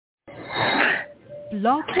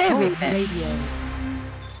Blog Talk Radio.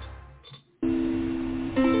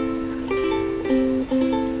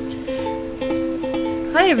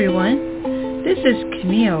 Hi everyone, this is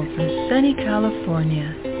Camille from sunny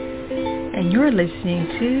California, and you're listening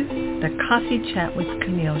to the Coffee Chat with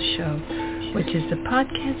Camille show, which is a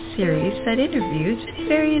podcast series that interviews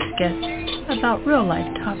various guests about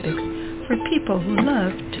real-life topics for people who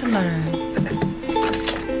love to learn.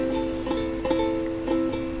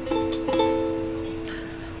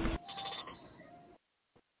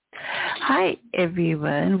 Hi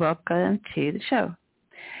everyone, welcome to the show.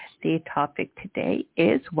 The topic today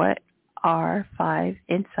is what are 5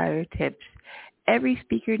 insider tips every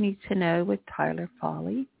speaker needs to know with Tyler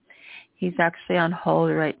Foley. He's actually on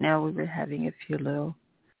hold right now. We were having a few little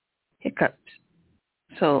hiccups.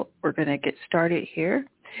 So we're going to get started here.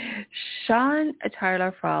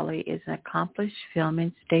 Tyler Foley is an accomplished film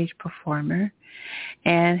and stage performer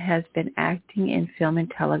and has been acting in film and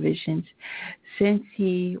television since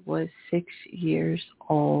he was 6 years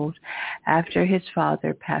old after his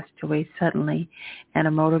father passed away suddenly in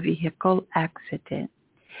a motor vehicle accident.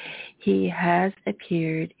 He has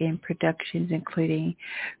appeared in productions including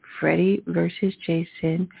Freddy vs.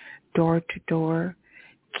 Jason, Door to Door,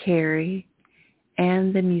 Carrie,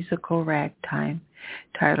 and the musical Ragtime.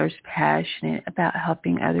 Tyler's passionate about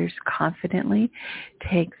helping others confidently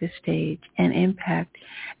take the stage and impact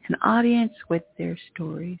an audience with their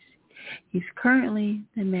stories. He's currently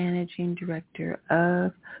the managing director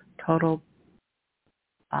of Total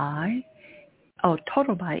Buy-In,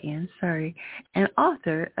 and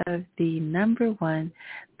author of the #1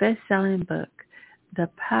 best-selling book, The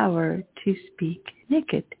Power to Speak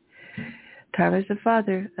Naked. Tyler's a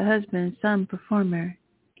father, a husband, son, performer,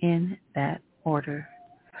 in that order.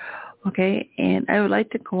 Okay, and I would like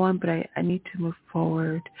to go on, but I need to move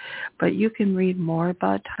forward. But you can read more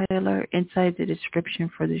about Tyler inside the description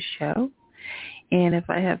for the show. And if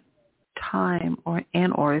I have time or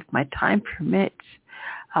if my time permits,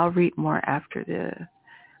 I'll read more after the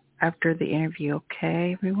interview.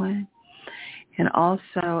 Okay, everyone? And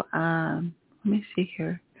also, let me see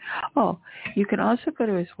here. Oh, you can also go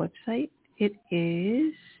to his website. It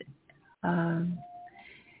is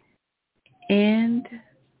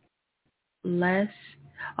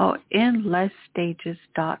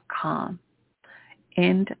endlessstages.com.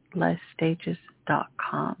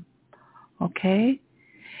 endlessstages.com. Okay?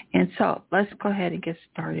 And so let's go ahead and get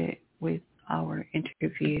started with our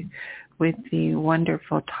interview with the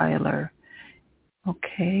wonderful Tyler.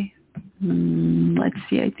 Okay? Let's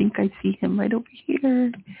see. I think I see him right over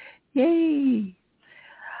here. Yay!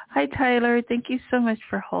 Hi, Tyler. Thank you so much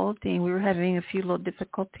for holding. We were having a few little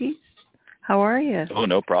difficulties. How are you? Oh,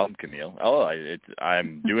 no problem, Camille.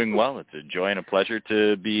 I'm doing well. It's a joy and a pleasure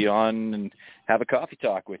to be on and have a coffee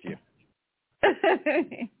talk with you.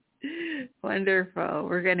 Wonderful.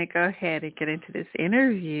 We're going to go ahead and get into this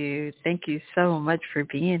interview. Thank you so much for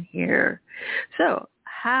being here. So,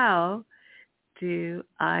 how do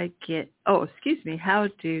I get over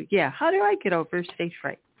stage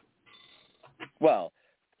fright? Well,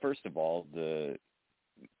 first of all, the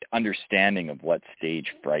understanding of what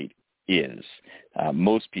stage fright is.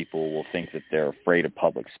 Most people will think that they're afraid of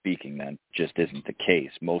public speaking. That just isn't the case.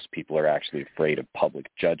 Most people are actually afraid of public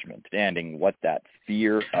judgment. Understanding what that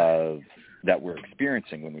fear that we're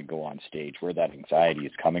experiencing when we go on stage, where that anxiety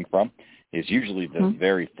is coming from, is usually the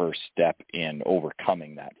very first step in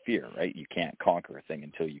overcoming that fear, right? You can't conquer a thing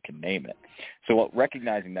until you can name it. So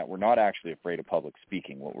recognizing that we're not actually afraid of public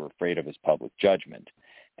speaking, what we're afraid of is public judgment,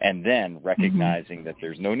 and then recognizing that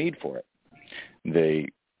there's no need for it. The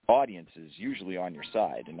audience is usually on your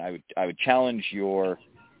side, and I would challenge your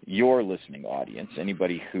listening audience,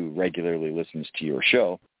 anybody who regularly listens to your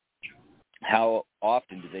show, how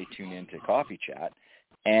often do they tune into Coffee Chat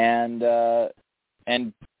and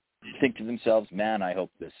think to themselves, man, I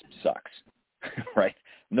hope this sucks, right?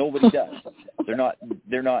 Nobody does.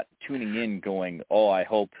 They're not tuning in going, oh, I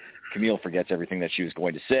hope Camille forgets everything that she was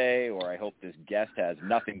going to say, or I hope this guest has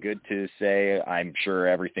nothing good to say. I'm sure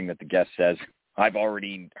everything that the guest says I've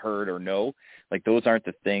already heard or know. Like, those aren't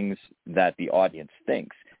the things that the audience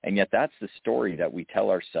thinks. And yet that's the story that we tell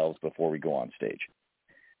ourselves before we go on stage.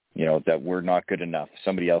 You know, that we're not good enough.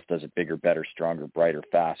 Somebody else does it bigger, better, stronger, brighter,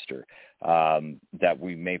 faster. That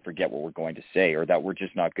we may forget what we're going to say, or that we're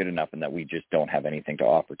just not good enough and that we just don't have anything to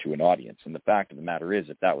offer to an audience. And the fact of the matter is,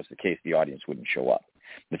 if that was the case, the audience wouldn't show up.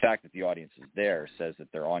 The fact that the audience is there says that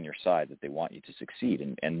they're on your side, that they want you to succeed.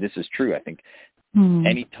 And this is true. I think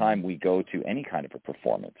anytime we go to any kind of a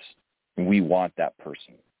performance, we want that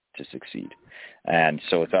person to succeed. And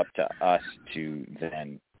so it's up to us to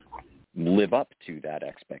then live up to that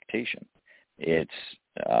expectation. It's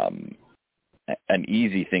an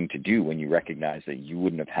easy thing to do when you recognize that you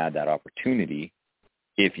wouldn't have had that opportunity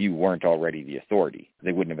if you weren't already the authority.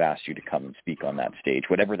 They wouldn't have asked you to come and speak on that stage,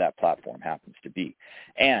 whatever that platform happens to be.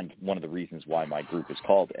 And one of the reasons why my group is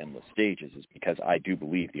called Endless Stages is because I do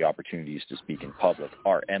believe the opportunities to speak in public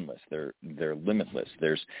are endless. They're limitless.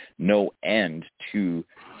 There's no end to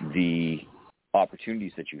the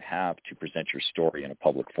opportunities that you have to present your story in a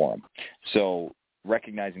public forum. So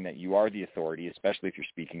recognizing that you are the authority, especially if you're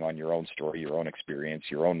speaking on your own story, your own experience,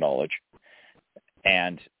 your own knowledge,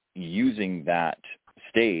 and using that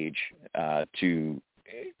stage to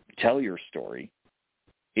tell your story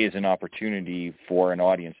is an opportunity for an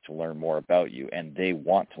audience to learn more about you, and they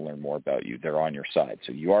want to learn more about you. They're on your side.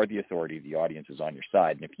 So you are the authority. The audience is on your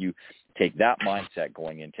side. And if you take that mindset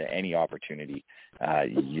going into any opportunity,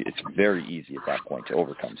 it's very easy at that point to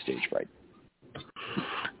overcome stage fright.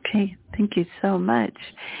 Okay, thank you so much.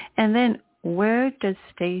 And then where does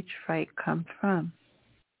stage fright come from?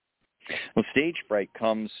 Well, stage fright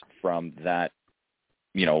comes from that,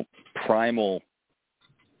 primal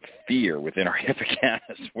fear within our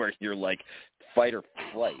hippocampus where you're like fight or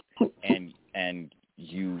flight, and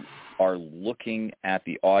you are looking at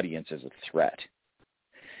the audience as a threat.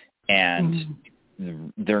 And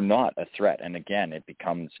they're not a threat. And again, it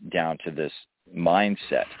comes down to this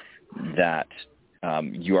mindset that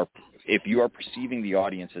if you are perceiving the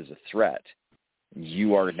audience as a threat,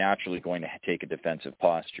 you are naturally going to take a defensive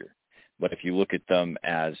posture. But if you look at them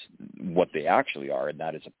as what they actually are, and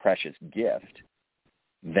that is a precious gift,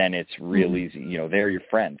 then it's real easy. They're your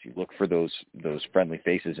friends. You look for those friendly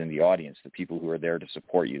faces in the audience, the people who are there to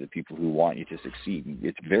support you, the people who want you to succeed.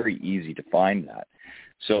 It's very easy to find that.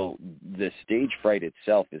 So the stage fright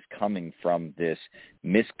itself is coming from this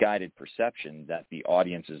misguided perception that the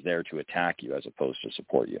audience is there to attack you as opposed to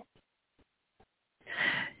support you.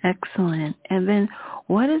 Excellent. And then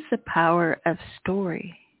what is the power of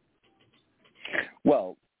story?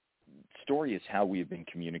 Well, story is how we have been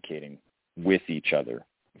communicating with each other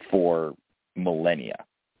for millennia.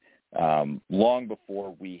 Long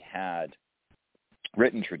before we had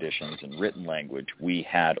written traditions and written language, we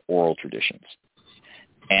had oral traditions.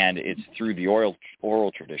 And it's through the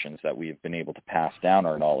oral traditions that we have been able to pass down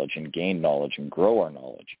our knowledge and gain knowledge and grow our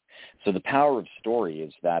knowledge. So the power of story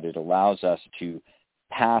is that it allows us to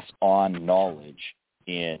pass on knowledge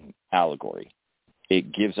in allegory.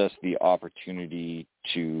 It gives us the opportunity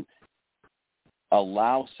to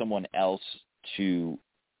allow someone else to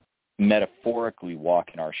metaphorically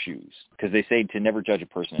walk in our shoes, because they say to never judge a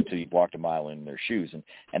person until you've walked a mile in their shoes,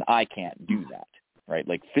 and I can't do that, right?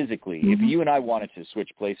 Like physically, if you and I wanted to switch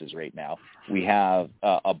places right now, we have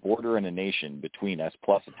a border and a nation between us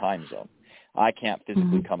plus a time zone. I can't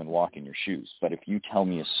physically come and walk in your shoes, but if you tell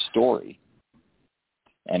me a story,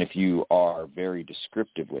 and if you are very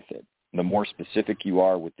descriptive with it, the more specific you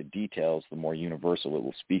are with the details, the more universal it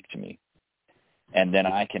will speak to me. And then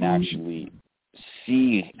I can actually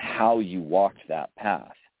see how you walked that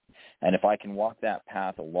path. And if I can walk that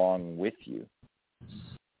path along with you,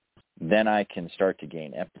 then I can start to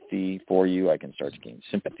gain empathy for you. I can start to gain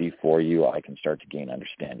sympathy for you. I can start to gain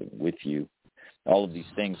understanding with you. All of these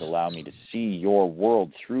things allow me to see your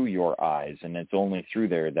world through your eyes, and it's only through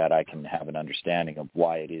there that I can have an understanding of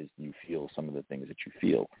why it is you feel some of the things that you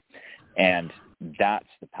feel. And that's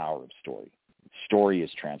the power of story. Story is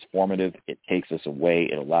transformative. It takes us away.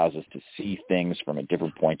 It allows us to see things from a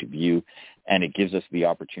different point of view, and it gives us the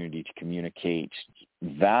opportunity to communicate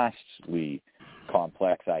vastly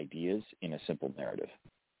complex ideas in a simple narrative.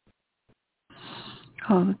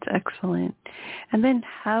 Oh, that's excellent. And then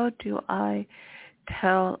how do I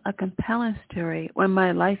tell a compelling story when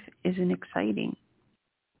my life isn't exciting?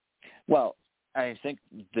 Well, I think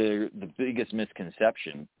the biggest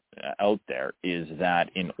misconception out there is that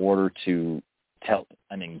in order to tell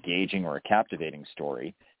an engaging or a captivating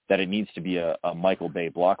story, that it needs to be a Michael Bay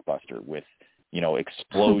blockbuster with,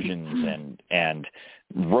 explosions and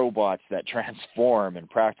robots that transform and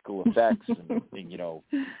practical effects and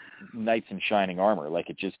knights in shining armor. Like,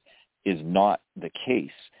 it just is not the case.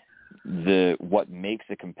 What makes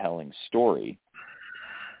a compelling story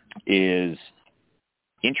is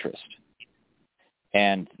interest.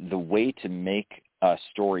 And the way to make a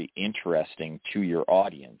story interesting to your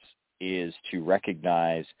audience is to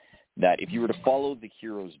recognize that if you were to follow the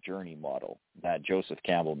hero's journey model that Joseph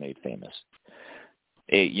Campbell made famous,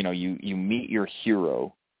 you meet your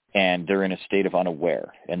hero and they're in a state of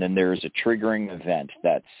unaware. And then there's a triggering event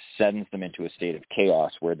that sends them into a state of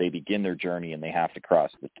chaos where they begin their journey and they have to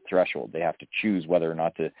cross the threshold. They have to choose whether or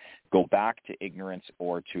not to go back to ignorance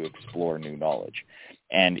or to explore new knowledge.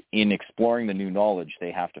 And in exploring the new knowledge,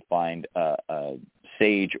 they have to find a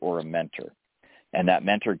sage or a mentor. And that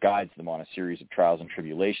mentor guides them on a series of trials and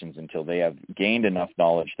tribulations until they have gained enough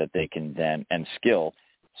knowledge that they can then, and skill,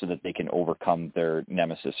 so that they can overcome their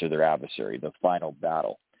nemesis or their adversary, the final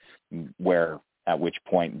battle, where at which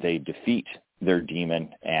point they defeat their demon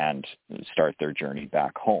and start their journey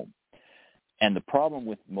back home. And the problem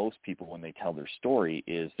with most people when they tell their story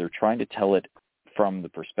is they're trying to tell it from the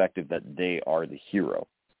perspective that they are the hero.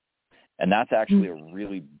 And that's actually a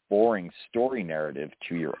really boring story narrative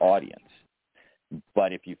to your audience.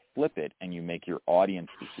 But if you flip it and you make your audience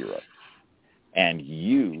the hero, and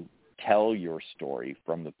you tell your story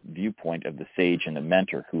from the viewpoint of the sage and the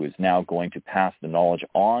mentor who is now going to pass the knowledge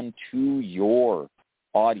on to your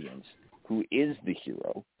audience, who is the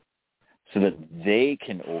hero, so that they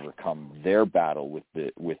can overcome their battle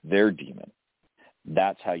with their demon.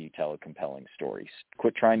 That's how you tell a compelling story.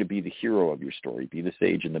 Quit trying to be the hero of your story. Be the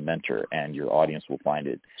sage and the mentor, and your audience will find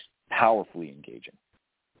it powerfully engaging.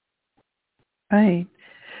 Right.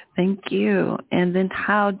 Thank you. And then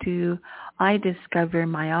how do I discover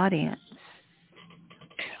my audience?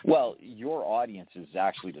 Well, your audience is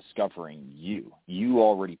actually discovering you. You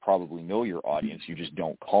already probably know your audience. You just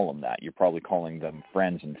don't call them that. You're probably calling them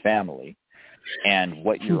friends and family. And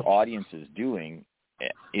what your audience is doing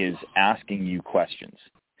is asking you questions.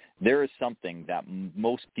 There is something that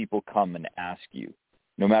most people come and ask you,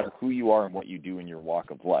 no matter who you are and what you do in your walk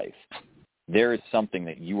of life. There is something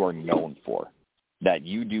that you are known for, that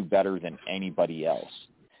you do better than anybody else.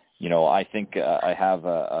 You know, I think I have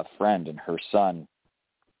a friend, and her son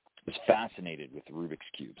is fascinated with Rubik's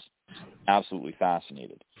Cubes, absolutely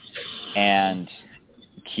fascinated. And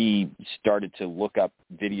he started to look up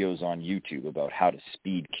videos on YouTube about how to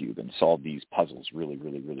speed cube and solve these puzzles really,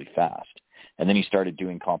 really, really fast. And then he started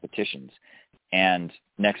doing competitions. And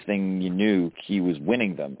next thing you knew, he was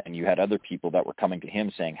winning them. And you had other people that were coming to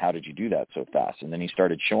him saying, how did you do that so fast? And then he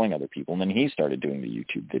started showing other people. And then he started doing the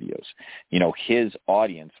YouTube videos. You know, his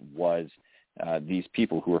audience was these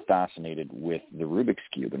people who were fascinated with the Rubik's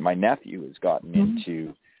Cube. And my nephew has gotten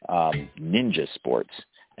into ninja sports,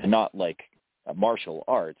 and not like martial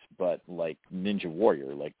arts, but like Ninja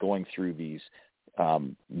Warrior, like going through these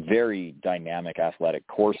very dynamic athletic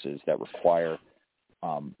courses that require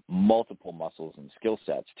multiple muscles and skill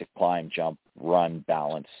sets to climb, jump, run,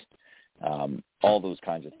 balance, all those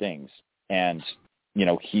kinds of things. And, you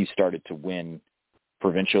know, he started to win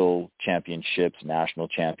provincial championships, national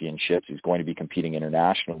championships. He's going to be competing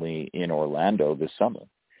internationally in Orlando this summer.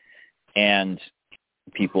 And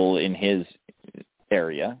people in his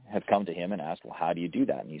area have come to him and asked, well, how do you do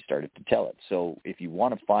that? And he started to tell it. So if you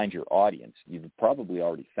want to find your audience, you've probably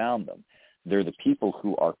already found them. They're the people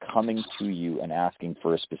who are coming to you and asking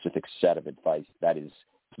for a specific set of advice that is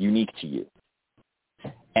unique to you.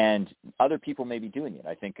 And other people may be doing it.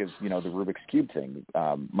 I think of, you know, the Rubik's Cube thing.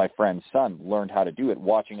 My friend's son learned how to do it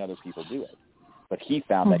watching other people do it. But he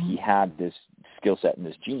found that he had this skill set and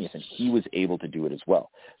this genius, and he was able to do it as well.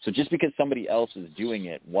 So just because somebody else is doing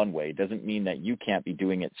it one way doesn't mean that you can't be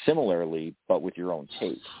doing it similarly, but with your own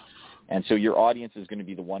take. And so your audience is going to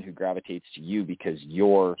be the one who gravitates to you because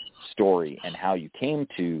your story and how you came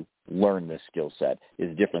to learn this skill set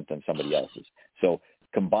is different than somebody else's. So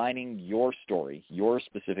combining your story, your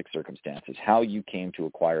specific circumstances, how you came to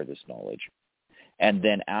acquire this knowledge, and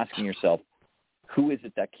then asking yourself, who is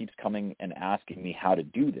it that keeps coming and asking me how to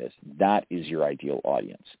do this? That is your ideal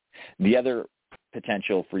audience. The other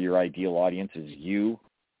potential for your ideal audience is you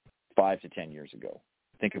 5 to 10 years ago.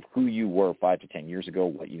 Think of who you were 5 to 10 years ago,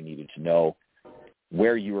 what you needed to know,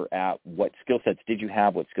 where you were at, what skill sets did you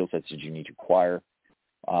have, what skill sets did you need to acquire,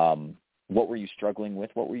 what were you struggling with,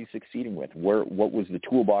 what were you succeeding with, what was the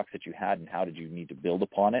toolbox that you had, and how did you need to build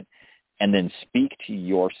upon it, and then speak to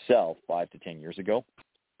yourself 5 to 10 years ago.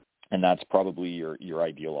 And that's probably your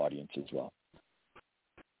ideal audience as well.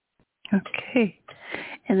 Okay.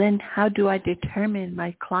 And then how do I determine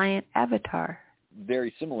my client avatar?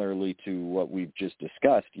 Very similarly to what we've just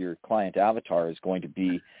discussed, your client avatar is going to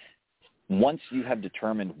be, once you have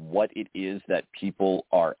determined what it is that people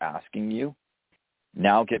are asking you,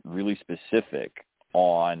 now get really specific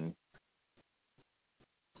on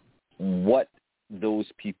what those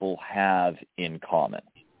people have in common.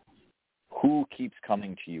 Who keeps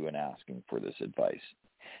coming to you and asking for this advice?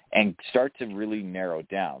 And start to really narrow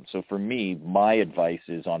down. So for me, my advice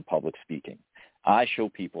is on public speaking. I show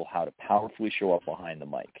people how to powerfully show up behind the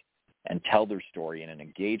mic. and tell their story in an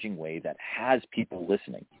engaging way that has people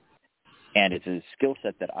listening. And it's a skill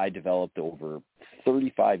set that I developed over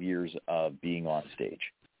 35 years of being on stage.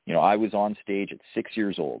 You know, I was on stage at 6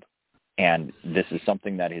 years old, and this is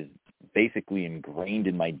something that is basically ingrained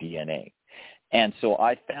in my DNA. And so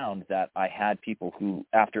I found that I had people who,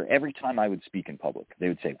 after every time I would speak in public, they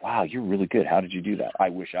would say, wow, you're really good. How did you do that? I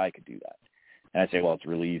wish I could do that. And I'd say, well, it's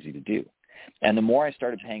really easy to do. And the more I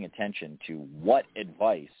started paying attention to what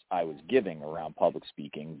advice I was giving around public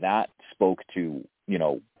speaking, that spoke to, you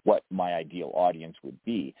know, what my ideal audience would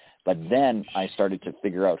be. But then I started to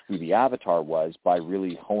figure out who the avatar was by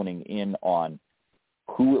really honing in on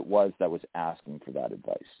who it was that was asking for that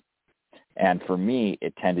advice. And for me,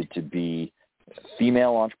 it tended to be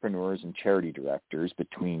female entrepreneurs and charity directors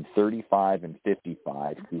between 35 and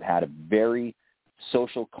 55 who had a very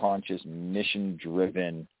social conscious,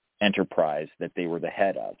 mission-driven enterprise that they were the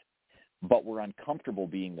head of, but were uncomfortable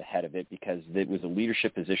being the head of it because it was a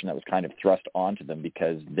leadership position that was kind of thrust onto them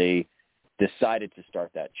because they decided to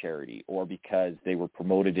start that charity or because they were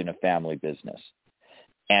promoted in a family business.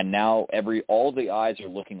 And now all the eyes are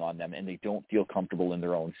looking on them, and they don't feel comfortable in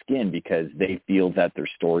their own skin because they feel that their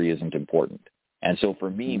story isn't important. And so for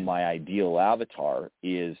me, my ideal avatar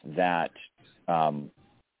is that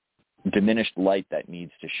diminished light that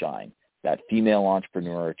needs to shine, that female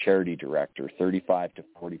entrepreneur, charity director, 35 to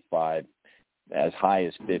 45, as high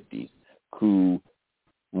as 50, who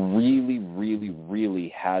really, really, really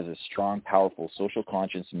has a strong, powerful social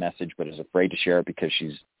conscience message but is afraid to share it because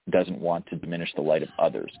she doesn't want to diminish the light of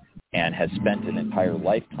others and has spent an entire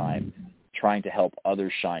lifetime trying to help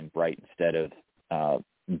others shine bright instead of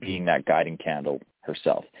being that guiding candle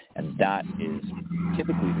herself. And that is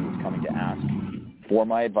typically who is coming to ask for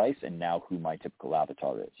my advice and now who my typical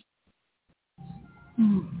avatar is.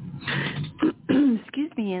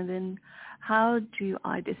 Excuse me, and then how do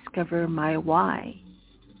I discover my why?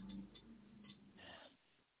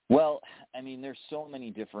 Well, I mean, there's so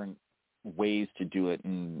many different ways to do it,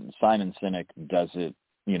 and Simon Sinek does it.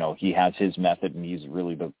 You know, he has his method, and he's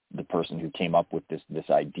really the person who came up with this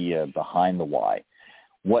idea behind the why.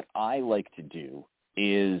 What I like to do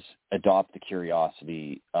is adopt the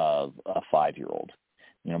curiosity of a 5-year-old.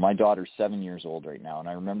 You know, my daughter's 7 years old right now, and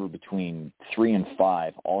I remember between 3 and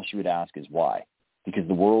 5, all she would ask is why, because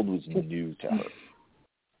the world was new to her.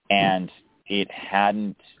 And she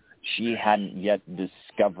hadn't yet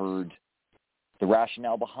discovered the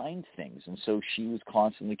rationale behind things. And so she was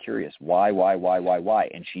constantly curious, why?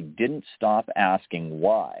 And she didn't stop asking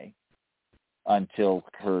why until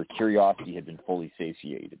her curiosity had been fully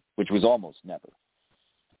satiated, which was almost never.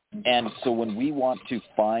 And so when we want to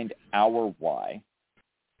find our why,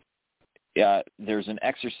 there's an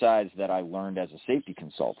exercise that I learned as a safety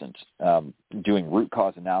consultant doing root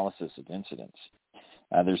cause analysis of incidents.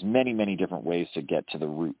 There's many, many different ways to get to the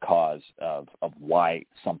root cause of why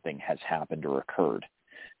something has happened or occurred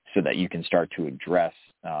so that you can start to address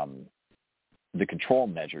the control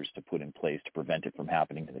measures to put in place to prevent it from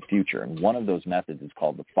happening in the future. And one of those methods is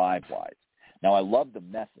called the 5 whys. Now, I love the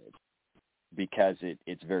method because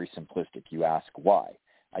it's very simplistic. You ask why.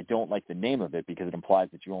 I don't like the name of it because it implies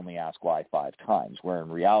that you only ask why 5 times, where in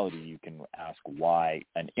reality you can ask why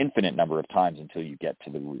an infinite number of times until you get to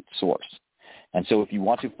the root source. And so if you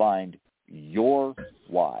want to find your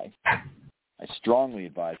why, I strongly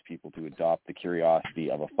advise people to adopt the curiosity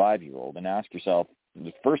of a 5-year-old and ask yourself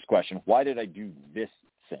the first question, why did I do this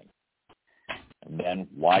thing? And then,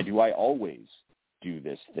 why do I always do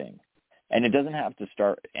this thing? And it doesn't have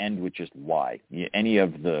to end with just why. Any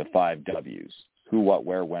of the 5 W's, who, what,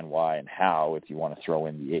 where, when, why, and how, if you want to throw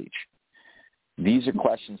in the H. These are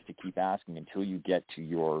questions to keep asking until you get to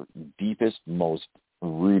your deepest, most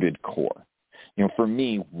rooted core. You know, for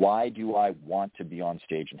me, why do I want to be on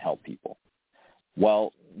stage and help people?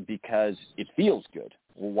 Well, because it feels good.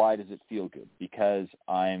 Well, why does it feel good? Because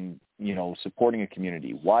I'm, supporting a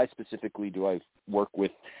community. Why specifically do I work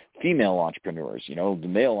with female entrepreneurs? You know, the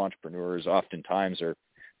male entrepreneurs oftentimes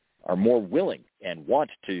are more willing and want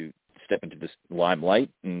to step into this limelight.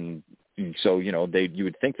 And so, you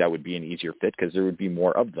would think that would be an easier fit because there would be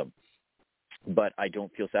more of them. But I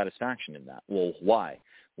don't feel satisfaction in that. Well, why?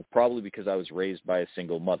 Well, probably because I was raised by a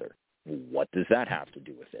single mother. What does that have to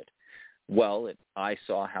do with it? Well, I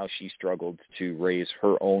saw how she struggled to raise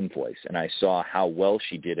her own voice, and I saw how well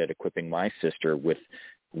she did at equipping my sister with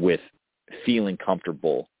feeling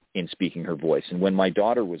comfortable in speaking her voice. And when my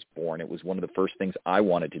daughter was born, it was one of the first things I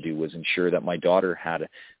wanted to do was ensure that my daughter had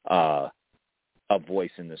a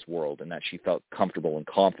voice in this world and that she felt comfortable and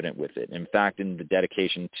confident with it. In fact, in the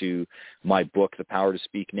dedication to my book, The Power to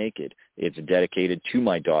Speak Naked, it's dedicated to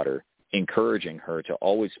my daughter encouraging her to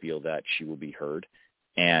always feel that she will be heard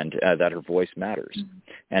and that her voice matters.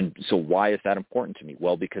 And so why is that important to me?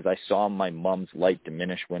 Well, because I saw my mom's light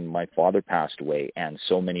diminish when my father passed away, and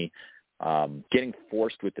so many getting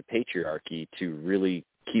forced with the patriarchy to really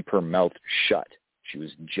keep her mouth shut. She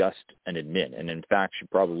was just an admin. And in fact, she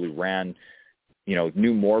probably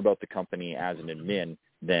knew more about the company as an admin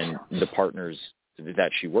than the partners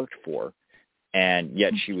that she worked for. And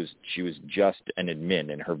yet she was just an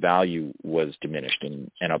admin, and her value was diminished, and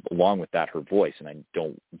along with that, her voice. And I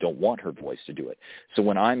don't want her voice to do it. So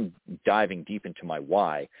when I'm diving deep into my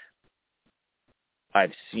why,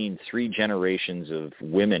 I've seen 3 generations of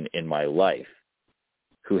women in my life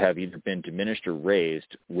who have either been diminished or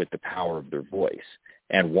raised with the power of their voice,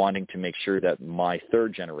 and wanting to make sure that my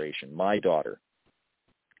 3rd generation, my daughter,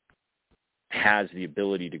 has the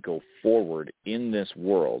ability to go forward in this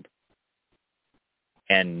world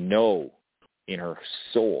and know in her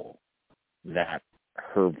soul that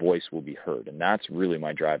her voice will be heard. And that's really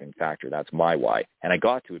my driving factor. That's my why. And I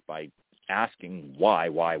got to it by asking why,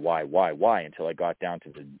 until I got down to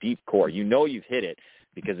the deep core. You've hit it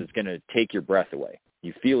because it's going to take your breath away.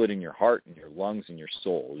 You feel it in your heart and your lungs and your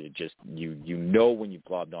soul. You know when you've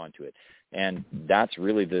globbed onto it. And that's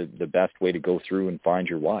really the best way to go through and find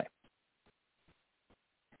your why.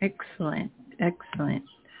 Excellent.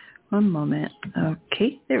 One moment.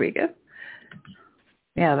 Okay, there we go.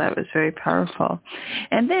 Yeah, that was very powerful.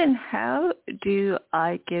 And then how do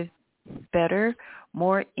I give better,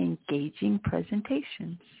 more engaging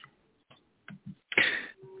presentations?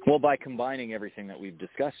 Well, by combining everything that we've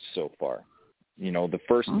discussed so far. The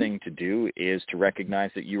first thing to do is to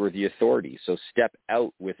recognize that you are the authority. So step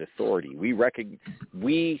out with authority.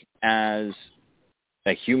 We as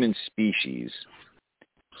a human species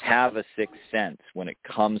have a sixth sense when it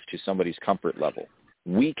comes to somebody's comfort level.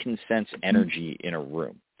 We can sense energy in a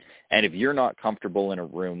room. And if you're not comfortable in a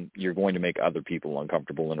room, you're going to make other people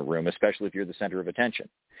uncomfortable in a room, especially if you're the center of attention.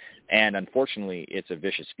 And unfortunately, it's a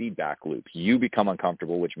vicious feedback loop. You become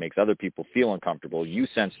uncomfortable, which makes other people feel uncomfortable. You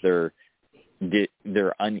sense their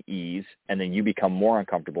unease, and then you become more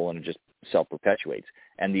uncomfortable, and it just self-perpetuates.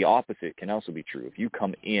 And the opposite can also be true. If you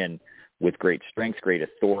come in with great strength, great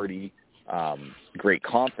authority, great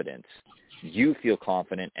confidence, you feel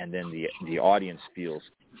confident, and then the audience feels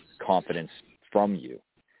confidence from you,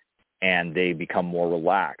 and they become more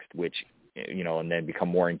relaxed, and then become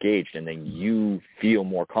more engaged, and then you feel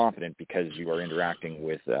more confident because you are interacting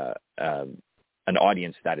with an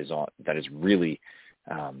audience that is really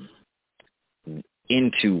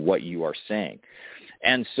into what you are saying.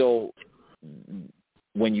 And so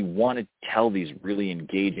when you want to tell these really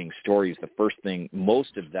engaging stories, the first thing,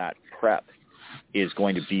 most of that prep is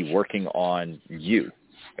going to be working on you,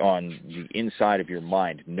 on the inside of your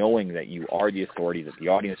mind, knowing that you are the authority, that the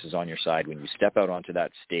audience is on your side. When you step out onto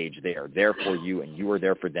that stage, they are there for you and you are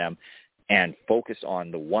there for them, and focus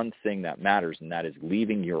on the one thing that matters, and that is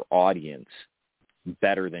leaving your audience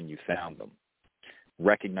better than you found them,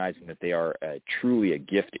 recognizing that they are truly a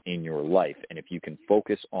gift in your life. And if you can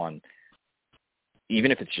focus on,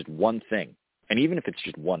 even if it's just one thing, and even if it's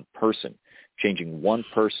just one person, changing one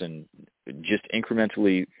person just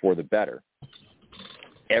incrementally for the better,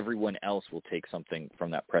 everyone else will take something from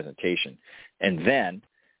that presentation. And then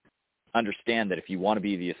understand that if you want to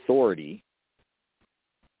be the authority,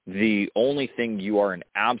 the only thing you are an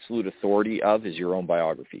absolute authority of is your own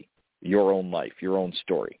biography, your own life, your own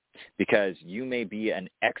story. Because you may be an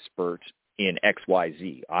expert in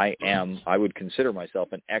XYZ. I would consider myself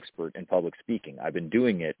an expert in public speaking. I've been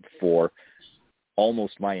doing it for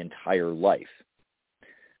almost my entire life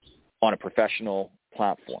on a professional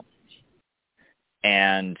platform.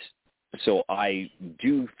 And so I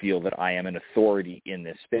do feel that I am an authority in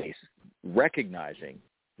this space, recognizing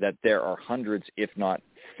that there are hundreds, if not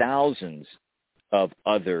thousands, of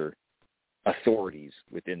other authorities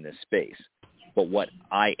within this space. But what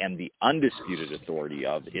I am the undisputed authority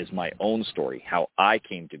of is my own story, how I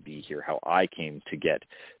came to be here, how I came to get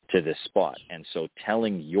to this spot. And so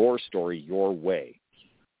telling your story your way,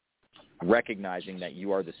 recognizing that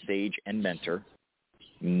you are the sage and mentor,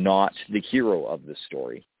 not the hero of the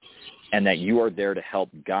story, and that you are there to help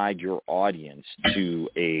guide your audience to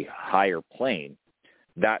a higher plane,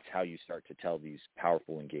 that's how you start to tell these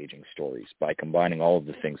powerful, engaging stories, by combining all of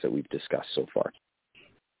the things that we've discussed so far.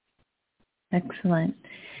 Excellent.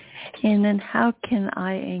 And then how can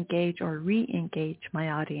I engage or re-engage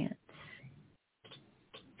my audience?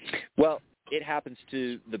 Well, it happens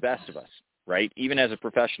to the best of us, right? Even as a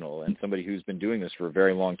professional and somebody who's been doing this for a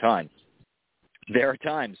very long time, there are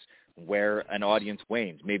times where an audience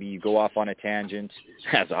wanes. Maybe you go off on a tangent,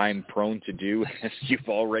 as I'm prone to do, as you've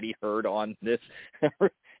already heard on this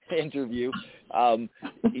interview.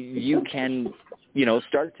 You can,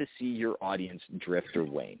 start to see your audience drift or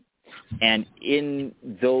wane. And in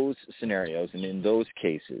those scenarios and in those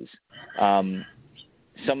cases,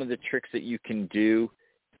 some of the tricks that you can do,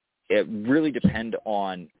 it really depend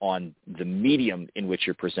on the medium in which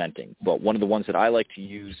you're presenting. But one of the ones that I like to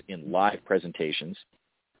use in live presentations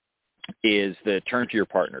is the turn to your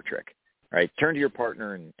partner trick, right? Turn to your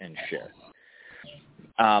partner and share.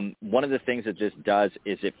 One of the things that this does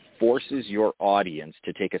is it forces your audience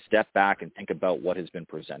to take a step back and think about what has been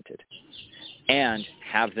presented and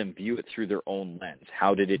have them view it through their own lens.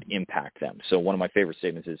 How did it impact them? So one of my favorite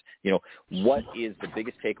statements is, what is the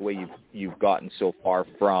biggest takeaway you've gotten so far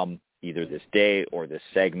from either this day or this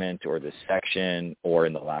segment or this section or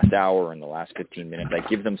in the last hour or in the last 15 minutes? I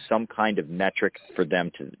give them some kind of metric for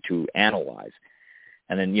them to analyze.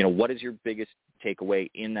 And then, what is your biggest takeaway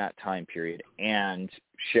in that time period, and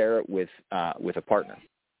share it with a partner.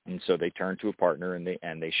 And so they turn to a partner and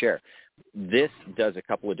they share. This does a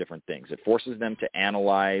couple of different things. It forces them to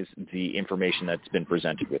analyze the information that's been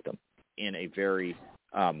presented with them in a very,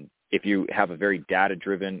 if you have a very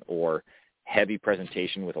data-driven or heavy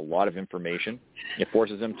presentation with a lot of information, it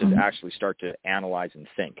forces them to actually start to analyze and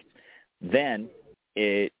think. Then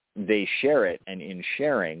they share it, and in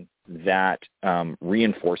sharing, that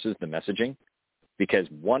reinforces the messaging, because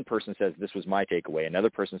one person says, this was my takeaway,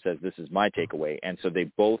 another person says, this is my takeaway, and so they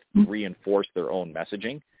both reinforce their own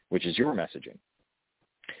messaging, which is your messaging.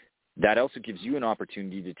 That also gives you an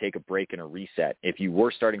opportunity to take a break and a reset. If you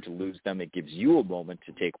were starting to lose them, it gives you a moment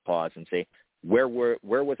to take a pause and say, where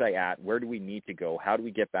was I at? Where do we need to go? How do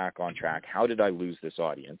we get back on track? How did I lose this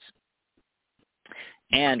audience?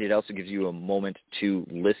 And it also gives you a moment to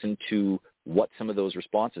listen to what some of those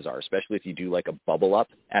responses are, especially if you do like a bubble up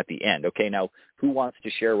at the end. Okay, now who wants to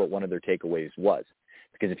share what one of their takeaways was?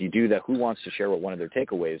 Because if you do that, who wants to share what one of their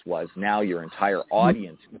takeaways was, now your entire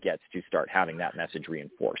audience gets to start having that message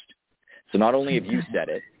reinforced. So not only have you said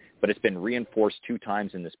it, but it's been reinforced 2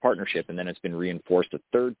 times in this partnership, and then it's been reinforced a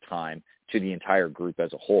 3rd time to the entire group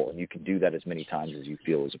as a whole. And you can do that as many times as you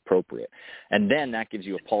feel is appropriate. And then that gives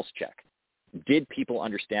you a pulse check. Did people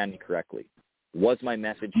understand me correctly? Was my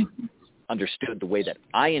message understood the way that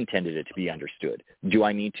I intended it to be understood? Do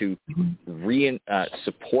I need to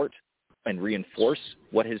support and reinforce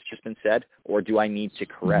what has just been said, or do I need to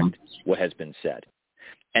correct what has been said?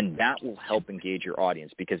 And that will help engage your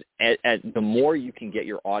audience, because the more you can get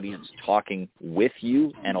your audience talking with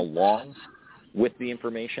you and along with the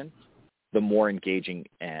information, the more engaging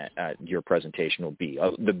your presentation will be.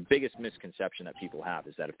 The biggest misconception that people have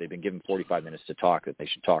is that if they've been given 45 minutes to talk, that they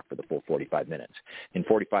should talk for the full 45 minutes. In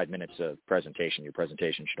 45 minutes of presentation, your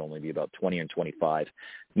presentation should only be about 20 and 25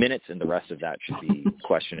 minutes, and the rest of that should be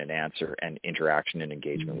question and answer and interaction and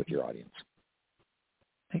engagement with your audience.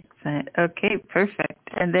 Excellent. Okay, perfect.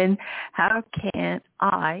 And then how can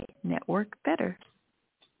I network better?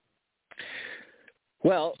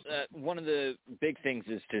 Well, one of the big things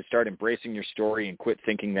is to start embracing your story and quit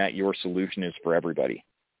thinking that your solution is for everybody.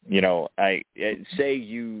 I say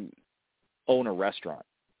you own a restaurant,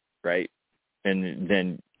 right? And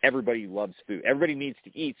then everybody loves food. Everybody needs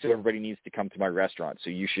to eat, so everybody needs to come to my restaurant. So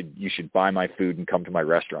you should buy my food and come to my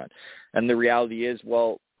restaurant. And the reality is,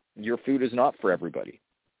 well, your food is not for everybody.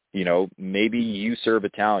 Maybe you serve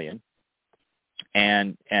Italian,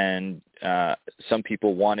 and some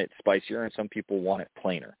people want it spicier and some people want it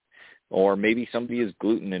plainer. Or maybe somebody is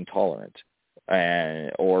gluten intolerant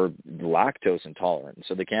or lactose intolerant,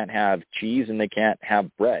 so they can't have cheese and they can't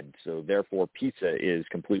have bread. So therefore pizza is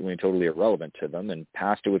completely and totally irrelevant to them, and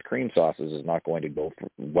pasta with cream sauces is not going to go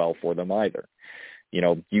well for them either.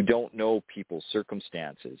 You don't know people's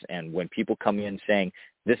circumstances. And when people come in saying,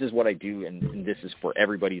 this is what I do and this is for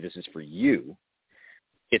everybody, this is for you,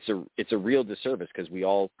 it's a real disservice, because we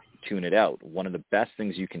all tune it out. One of the best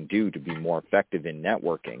things you can do to be more effective in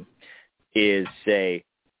networking is say,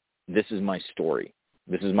 this is my story.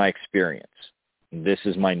 This is my experience. This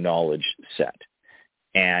is my knowledge set.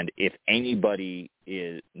 And if anybody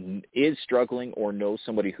is struggling or knows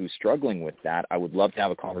somebody who's struggling with that, I would love to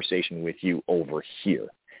have a conversation with you over here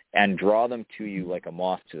and draw them to you like a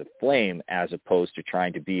moth to the flame, as opposed to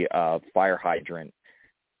trying to be a fire hydrant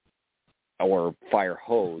or fire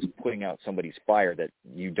hose putting out somebody's fire that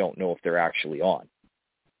you don't know if they're actually on,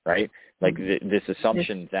 right? Like this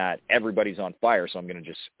assumption that everybody's on fire, so I'm going to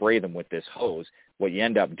just spray them with this hose. What you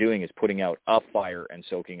end up doing is putting out a fire and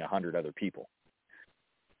soaking 100 other people.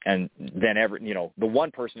 And then the one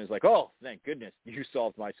person is like, oh, thank goodness you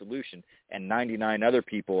solved my solution. And 99 other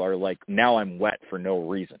people are like, now I'm wet for no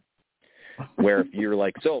reason. Where if you're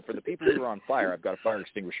like, so for the people who are on fire, I've got a fire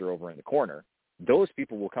extinguisher over in the corner. Those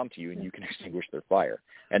people will come to you and you can extinguish their fire.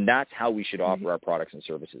 And that's how we should offer our products and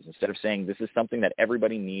services. Instead of saying this is something that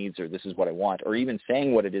everybody needs or this is what I want, or even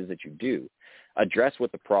saying what it is that you do, address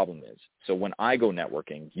what the problem is. So when I go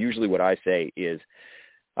networking, usually what I say is,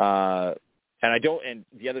 and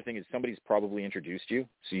the other thing is somebody's probably introduced you,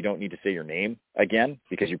 so you don't need to say your name again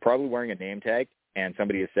because you're probably wearing a name tag and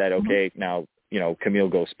somebody has said, okay, now, Camille,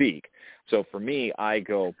 go speak. So for me, I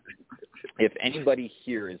go, if anybody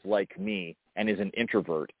here is like me and is an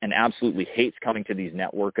introvert and absolutely hates coming to these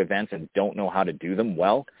network events and don't know how to do them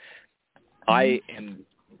well, I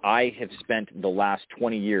have spent the last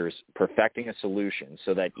 20 years perfecting a solution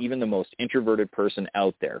so that even the most introverted person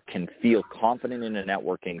out there can feel confident in a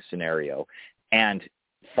networking scenario and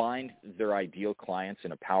find their ideal clients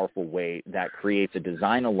in a powerful way that creates a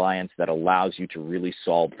design alliance that allows you to really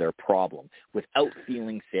solve their problem without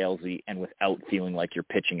feeling salesy and without feeling like you're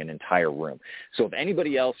pitching an entire room. So if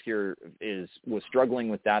anybody else here was struggling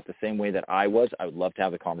with that the same way that I was, I would love to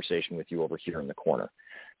have a conversation with you over here in the corner.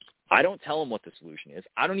 I don't tell them what the solution is.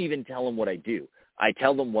 I don't even tell them what I do. I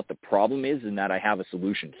tell them what the problem is and that I have a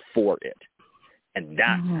solution for it. And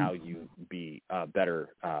that's how you be a better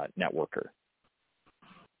networker.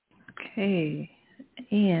 Okay.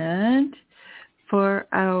 And for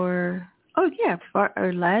our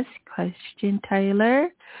last question, Tyler,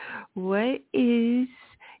 what is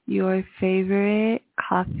your favorite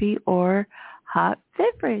coffee or hot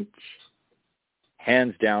beverage?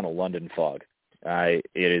 Hands down, a London Fog. It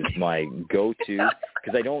is my go-to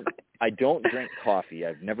because I don't drink coffee.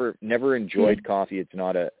 I've never enjoyed coffee. It's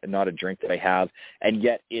not a drink that I have, and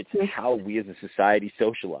yet it's how we as a society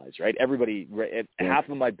socialize, right? Half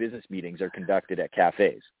of my business meetings are conducted at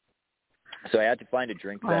cafes, so I had to find a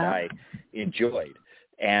drink that I enjoyed.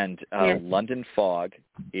 And London Fog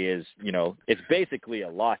is, it's basically a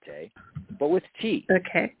latte, but with tea.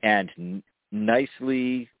 Okay. And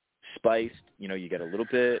nicely spiced. You get a little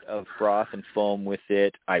bit of froth and foam with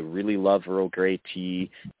it. I really love Earl Grey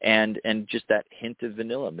tea, and just that hint of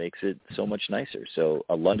vanilla makes it so much nicer. So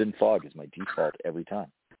a London Fog is my default every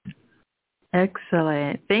time.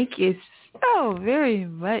 Excellent. Thank you so very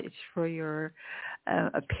much for your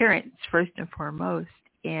appearance, first and foremost,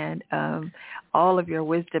 and all of your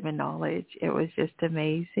wisdom and knowledge. It was just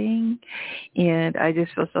amazing. And I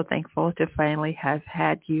just feel so thankful to finally have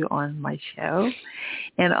had you on my show.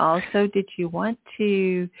 And also, did you want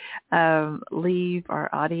to leave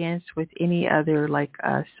our audience with any other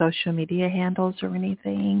social media handles or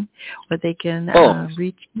anything where they can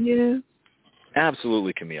reach you?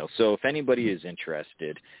 Absolutely, Camille. So if anybody is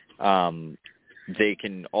interested, they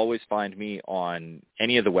can always find me on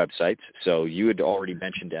any of the websites. So you had already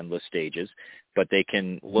mentioned Endless Stages, but they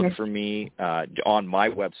can look for me on my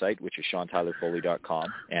website, which is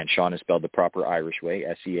SeanTylerFoley.com. And Sean is spelled the proper Irish way,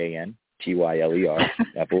 SeanTylerFoley.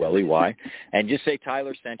 And just say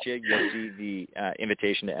Tyler sent you. You'll see the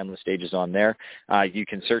invitation to Endless Stages on there. You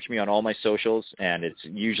can search me on all my socials, and it's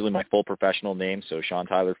usually my full professional name, so Sean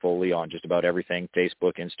Tyler Foley on just about everything,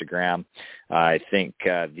 Facebook, Instagram. I think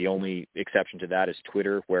the only exception to that is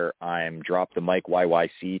Twitter, where I'm Drop the Mic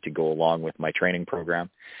YYC to go along with my training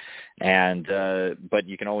program. And but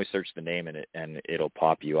you can always search the name in it, and it'll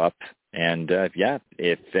pop you up. And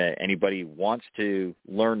if anybody wants to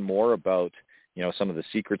learn more about some of the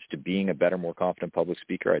secrets to being a better, more confident public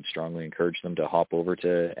speaker, I'd strongly encourage them to hop over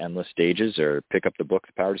to Endless Stages or pick up the book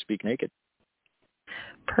The Power to Speak Naked.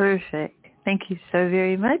 Perfect. Thank you so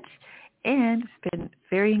very much, and it's been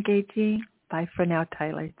very engaging. Bye for now,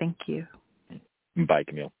 Tyler. Thank you. Bye,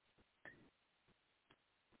 Camille.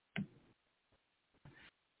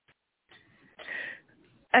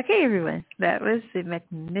 Okay, everyone. That was the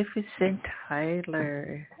magnificent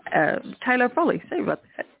Tyler. Tyler Foley. Sorry about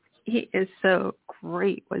that. He is so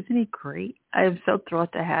great. Wasn't he great? I am so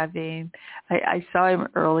thrilled to have him. I saw him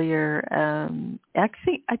earlier.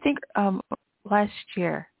 Actually, I think last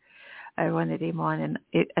year I wanted him on, and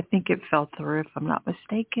I think it fell through, if I'm not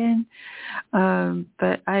mistaken.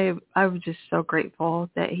 But I was just so grateful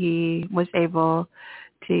that he was able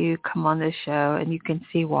to come on the show, and you can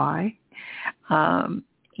see why.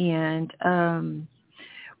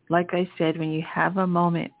 Like I said, when you have a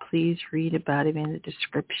moment, please read about him in the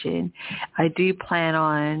description. I do plan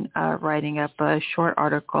on writing up a short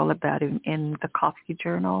article about him in the Coffee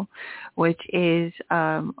Journal, which is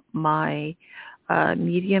my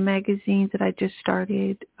media magazine that I just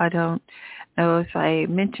started. I don't know if I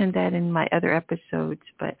mentioned that in my other episodes,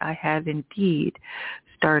 but I have indeed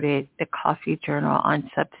started the Coffee Journal on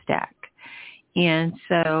Substack. And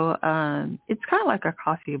so it's kind of like a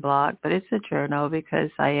coffee blog, but it's a journal because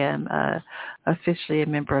I am officially a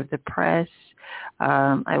member of the press.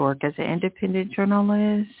 I work as an independent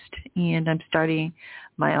journalist, and I'm starting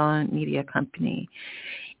my own media company.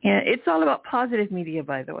 And it's all about positive media,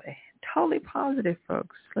 by the way. Totally positive,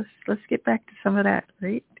 folks. Let's get back to some of that,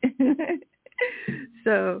 right?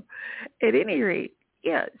 So at any rate,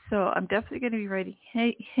 yeah, so I'm definitely going to be writing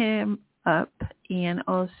him up. And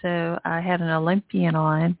also I had an Olympian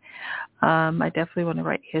on. I definitely want to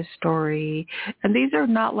write his story. And these are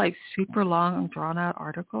not like super long, drawn out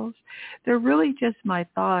articles. They're really just my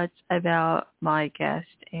thoughts about my guest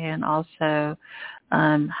and also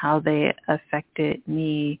how they affected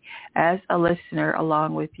me as a listener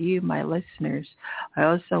along with you, my listeners. I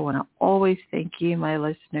also want to always thank you, my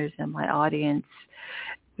listeners, and my audience,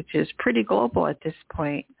 which is pretty global at this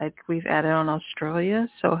point. Like we've added on Australia.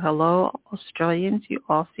 So hello, Australians, you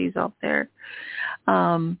Aussies out there.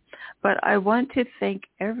 But I want to thank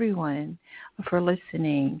everyone for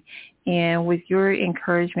listening. And with your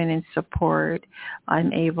encouragement and support,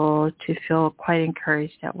 I'm able to feel quite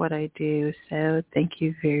encouraged at what I do. So thank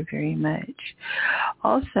you very, very much.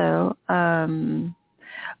 Also,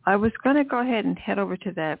 I was going to go ahead and head over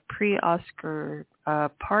to that pre-Oscar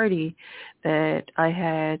party that I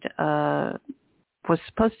had was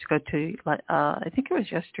supposed to go to, I think it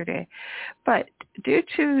was yesterday. But due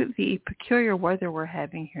to the peculiar weather we're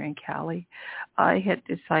having here in Cali, I had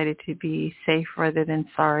decided to be safe rather than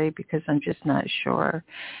sorry because I'm just not sure.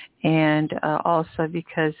 And also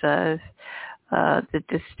because of the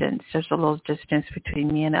distance. There's a little distance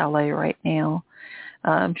between me and LA right now.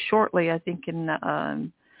 Shortly, I think in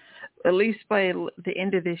at least by the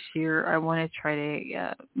end of this year, I want to try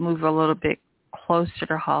to move a little bit closer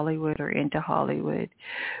to Hollywood or into Hollywood.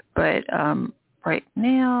 But right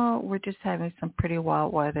now, we're just having some pretty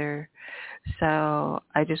wild weather. So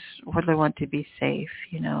I just really want to be safe,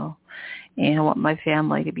 and I want my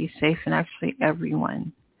family to be safe and actually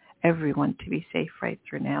everyone to be safe right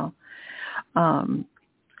through now. And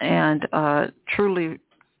truly,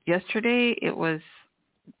 yesterday, it was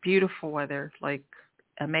beautiful weather, like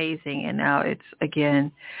amazing, and now it's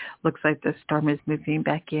again looks like the storm is moving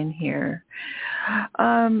back in here.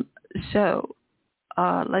 So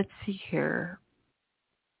let's see here.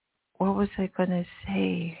 What was I gonna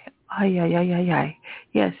say?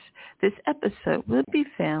 Yes, this episode will be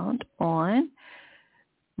found on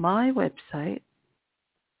my website,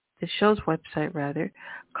 the show's website rather,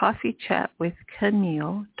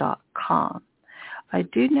 coffeechatwithcamille.com. I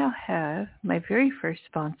do now have my very first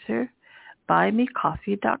sponsor,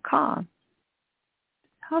 buymecoffee.com.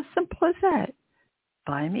 How simple is that?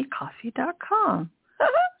 Buymecoffee.com.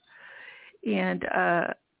 And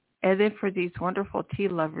then for these wonderful tea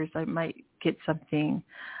lovers, I might get something,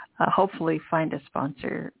 hopefully find a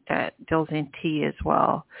sponsor that deals in tea as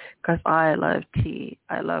well, because I love tea.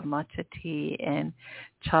 I love matcha tea and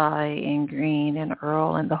chai and green and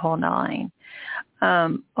Earl and the whole nine.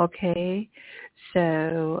 Okay,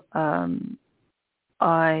 so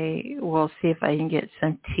I will see if I can get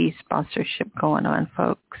some tea sponsorship going on,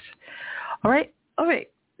 folks. All right.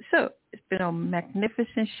 So it's been a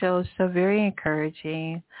magnificent show, so very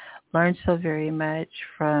encouraging. Learned so very much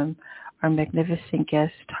from our magnificent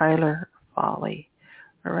guest, Tyler Foley.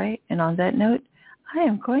 All right. And on that note, I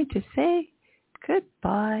am going to say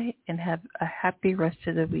goodbye and have a happy rest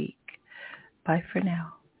of the week. Bye for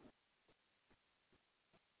now.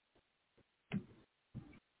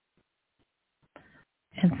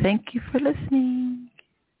 And thank you for listening.